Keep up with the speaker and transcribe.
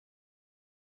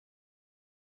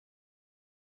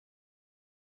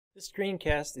This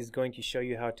screencast is going to show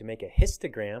you how to make a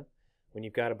histogram when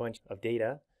you've got a bunch of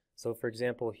data. So for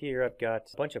example, here I've got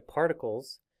a bunch of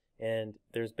particles and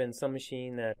there's been some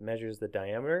machine that measures the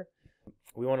diameter.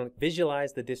 We want to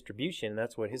visualize the distribution.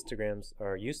 That's what histograms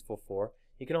are useful for.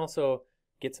 You can also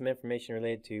get some information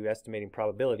related to estimating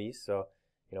probabilities. So,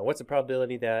 what's the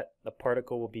probability that a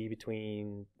particle will be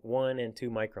between 1 and 2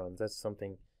 microns? That's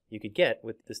something you could get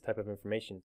with this type of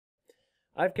information.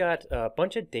 I've got a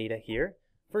bunch of data here.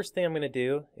 First thing I'm going to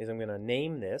do is I'm going to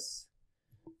name this.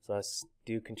 So let's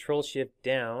do Control-Shift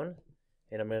down,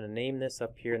 and I'm going to name this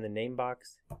up here in the name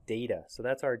box, data. So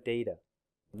that's our data.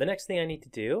 The next thing I need to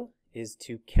do is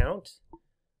to count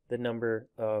the number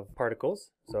of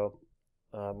particles. So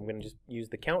I'm going to just use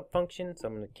the count function. So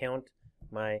I'm going to count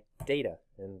my data,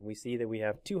 and we see that we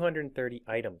have 230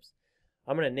 items.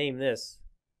 I'm going to name this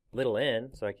little n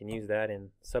so I can use that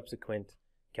in subsequent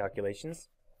calculations.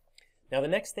 Now the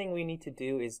next thing we need to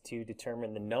do is to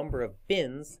determine the number of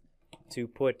bins to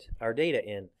put our data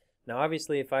in. Now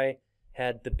obviously if I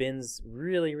had the bins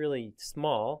really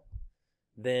small,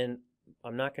 then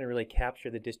I'm not going to really capture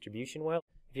the distribution well.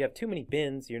 If you have too many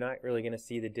bins, you're not really going to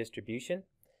see the distribution.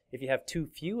 If you have too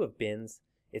few of bins,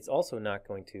 it's also not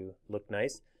going to look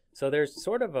nice. So there's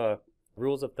sort of a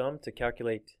rules of thumb to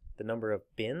calculate the number of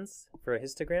bins for a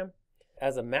histogram.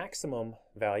 As a maximum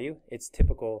value, it's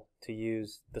typical to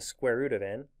use the square root of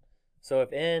n. So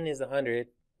if n is 100,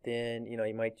 then you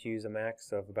might use a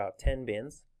max of about 10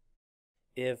 bins.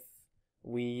 If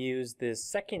we use this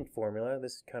second formula,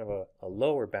 this is kind of a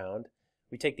lower bound,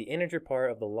 we take the integer part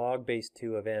of the log base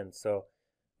 2 of n. So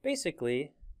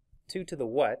basically 2 to the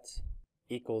what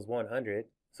equals 100.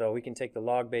 So we can take the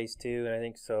log base 2, and I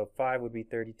think so 5 would be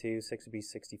 32, 6 would be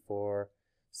 64,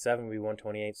 7 would be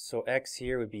 128. So x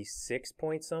here would be 6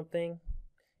 point something.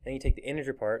 And you take the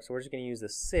integer part, so we're just going to use the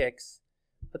 6,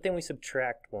 but then we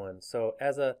subtract 1. So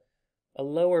as a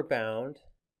lower bound,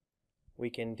 we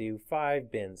can do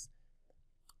 5 bins.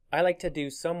 I like to do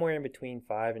somewhere in between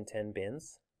 5 and 10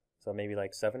 bins. So maybe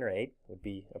like 7 or 8 would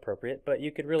be appropriate, but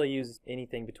you could really use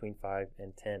anything between 5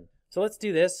 and 10. So let's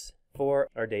do this for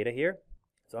our data here.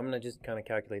 So I'm going to just kind of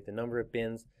calculate the number of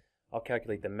bins. I'll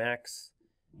calculate the max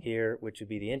here, which would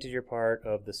be the integer part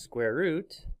of the square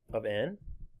root of n.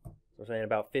 So we're saying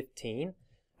about 15.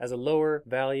 As a lower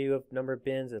value of number of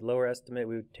bins, a lower estimate,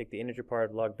 we would take the integer part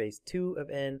of log base 2 of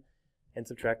n and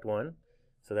subtract 1.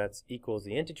 So that's equals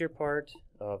the integer part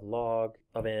of log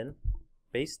of n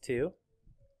base 2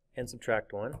 and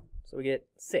subtract 1. So we get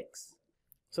 6.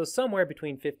 So somewhere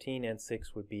between 15 and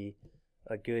 6 would be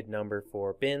a good number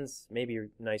for bins, maybe a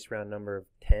nice round number of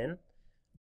 10.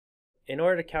 In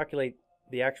order to calculate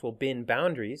the actual bin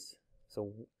boundaries,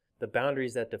 so the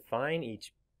boundaries that define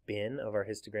each bin of our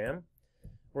histogram,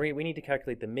 we need to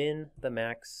calculate the min, the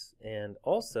max, and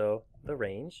also the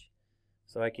range.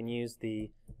 So I can use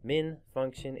the min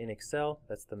function in Excel.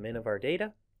 That's the min of our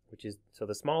data, which is, so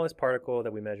the smallest particle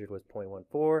that we measured was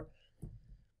 0.14.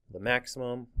 The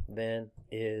maximum then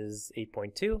is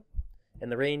 8.2, and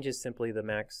the range is simply the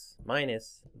max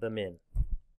minus the min.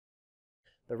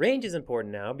 The range is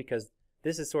important now because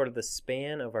this is sort of the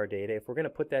span of our data. If we're going to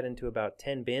put that into about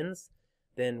 10 bins,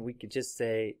 then we could just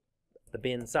say the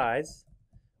bin size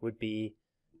would be,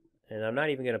 and I'm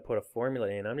not even going to put a formula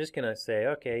in, I'm just going to say,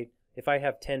 okay, if I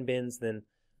have 10 bins, then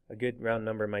a good round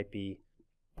number might be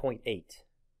 0.8.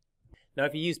 Now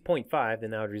if you use 0.5, then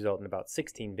that would result in about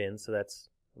 16 bins, so that's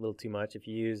a little too much. If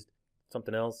you used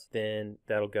something else, then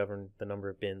that'll govern the number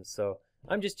of bins. So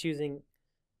I'm just choosing,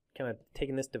 kind of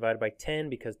taking this divided by 10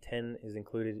 because 10 is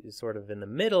included, is sort of in the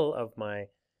middle of my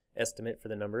estimate for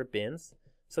the number of bins.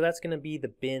 So that's going to be the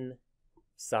bin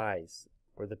size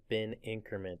or the bin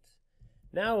increment.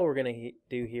 Now what we're going to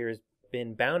do here is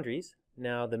bin boundaries.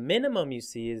 Now the minimum you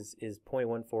see is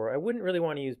 0.14. I wouldn't really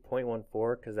want to use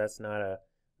 0.14 because that's not a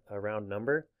round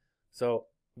number. So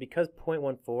because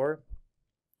 0.14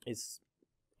 is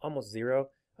almost 0,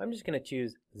 I'm just going to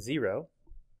choose 0.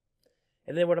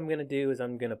 And then what I'm going to do is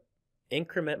I'm going to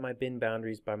increment my bin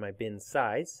boundaries by my bin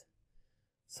size.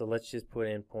 So let's just put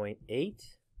in 0.8.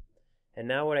 And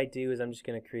now what I do is I'm just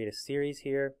going to create a series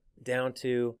here down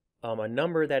to a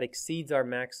number that exceeds our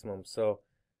maximum. So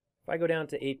if I go down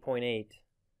to 8.8,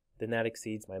 then that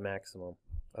exceeds my maximum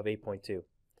of 8.2.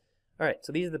 All right,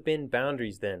 so these are the bin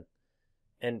boundaries then.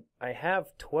 And I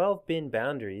have 12 bin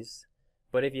boundaries,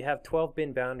 but if you have 12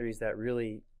 bin boundaries, that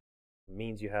really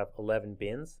means you have 11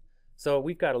 bins. So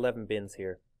we've got 11 bins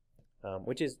here,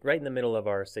 which is right in the middle of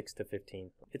our 6 to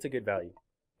 15. It's a good value.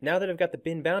 Now that I've got the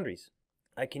bin boundaries,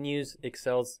 I can use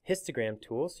Excel's histogram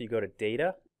tool. So you go to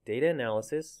Data, Data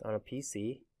Analysis on a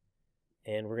PC,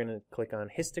 and we're going to click on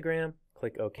Histogram,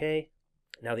 click OK.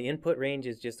 Now the input range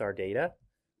is just our data.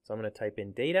 So I'm going to type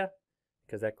in data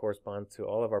because that corresponds to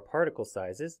all of our particle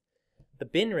sizes. The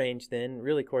bin range then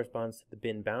really corresponds to the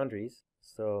bin boundaries.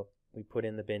 So we put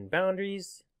in the bin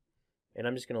boundaries, and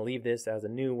I'm just going to leave this as a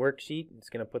new worksheet. It's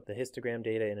going to put the histogram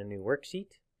data in a new worksheet.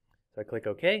 So I click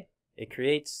OK. It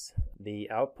creates the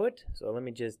output. So let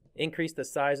me just increase the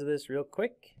size of this real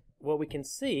quick. What we can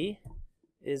see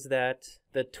is that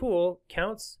the tool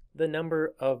counts the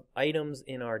number of items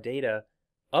in our data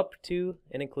up to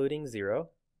and including 0.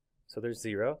 So there's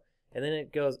 0. And then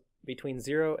it goes between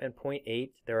 0 and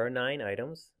 0.8. There are 9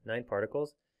 items, 9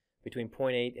 particles. Between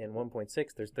 0.8 and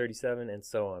 1.6, there's 37, and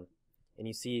so on. And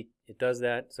you see it does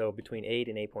that. So between 8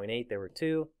 and 8.8, there were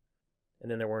 2. And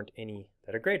then there weren't any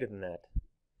that are greater than that.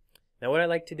 Now what I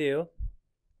like to do,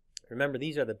 remember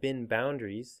these are the bin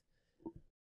boundaries.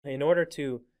 In order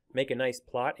to make a nice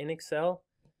plot in Excel,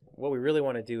 what we really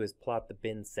want to do is plot the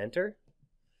bin center.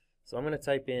 So I'm going to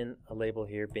type in a label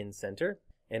here, bin center.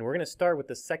 And we're going to start with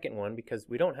the second one because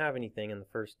we don't have anything in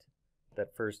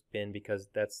that first bin because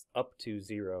that's up to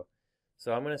 0.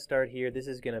 So I'm going to start here. This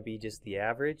is going to be just the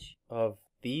average of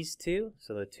these two,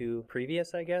 so the two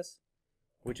previous, I guess,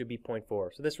 which would be 0.4.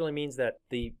 So this really means that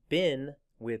the bin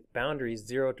with boundaries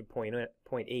 0 to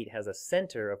 0.8 has a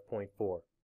center of 0.4.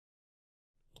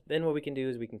 Then what we can do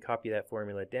is we can copy that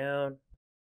formula down.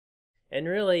 And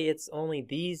really it's only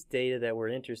these data that we're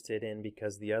interested in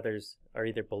because the others are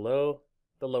either below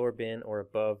the lower bin or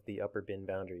above the upper bin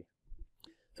boundary.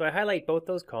 So I highlight both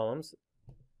those columns.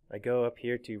 I go up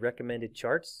here to recommended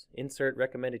charts, insert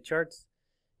recommended charts,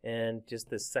 and just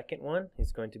the second one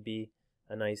is going to be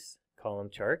a nice column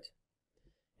chart.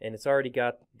 And it's already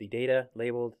got the data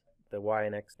labeled. The Y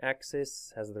and X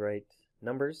axis has the right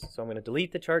numbers. So I'm going to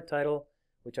delete the chart title,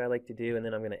 which I like to do, and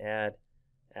then I'm going to add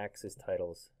axis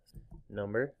titles.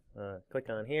 Number, click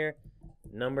on here,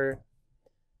 number,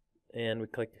 and we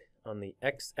click on the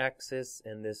x-axis,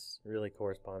 and this really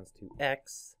corresponds to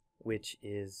x, which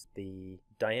is the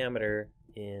diameter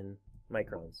in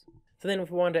microns. So then if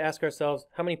we wanted to ask ourselves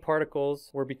how many particles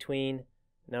were between,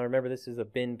 now remember this is a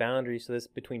bin boundary, so this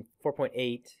between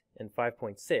 4.8 and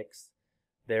 5.6,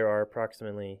 there are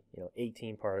approximately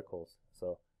 18 particles.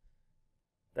 So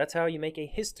that's how you make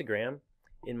a histogram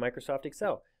in Microsoft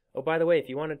Excel. Oh, by the way, if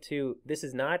you wanted to, this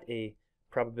is not a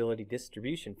probability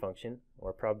distribution function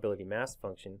or probability mass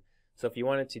function. So if you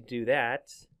wanted to do that,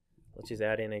 let's just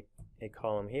add in a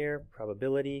column here,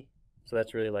 probability. So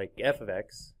that's really like f of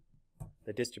x,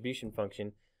 the distribution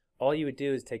function. All you would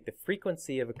do is take the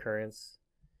frequency of occurrence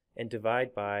and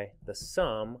divide by the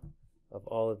sum of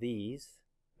all of these.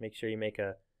 Make sure you make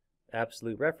a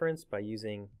absolute reference by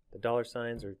using the dollar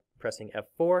signs or pressing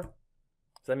F4.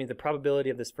 So that means the probability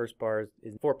of this first bar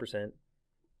is 4%.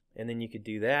 And then you could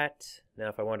do that. Now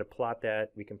if I want to plot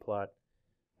that, we can plot.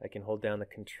 I can hold down the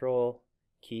control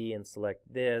key and select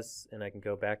this, and I can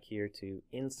go back here to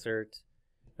insert,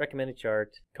 recommended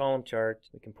chart, column chart.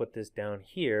 We can put this down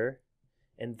here.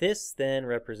 And this then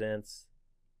represents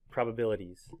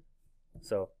probabilities.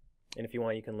 So, and if you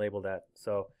want, you can label that.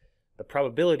 So the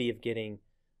probability of getting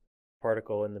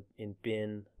particle in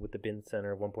bin with the bin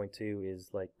center of 1.2 is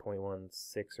like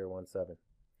 0.16 or 0.17.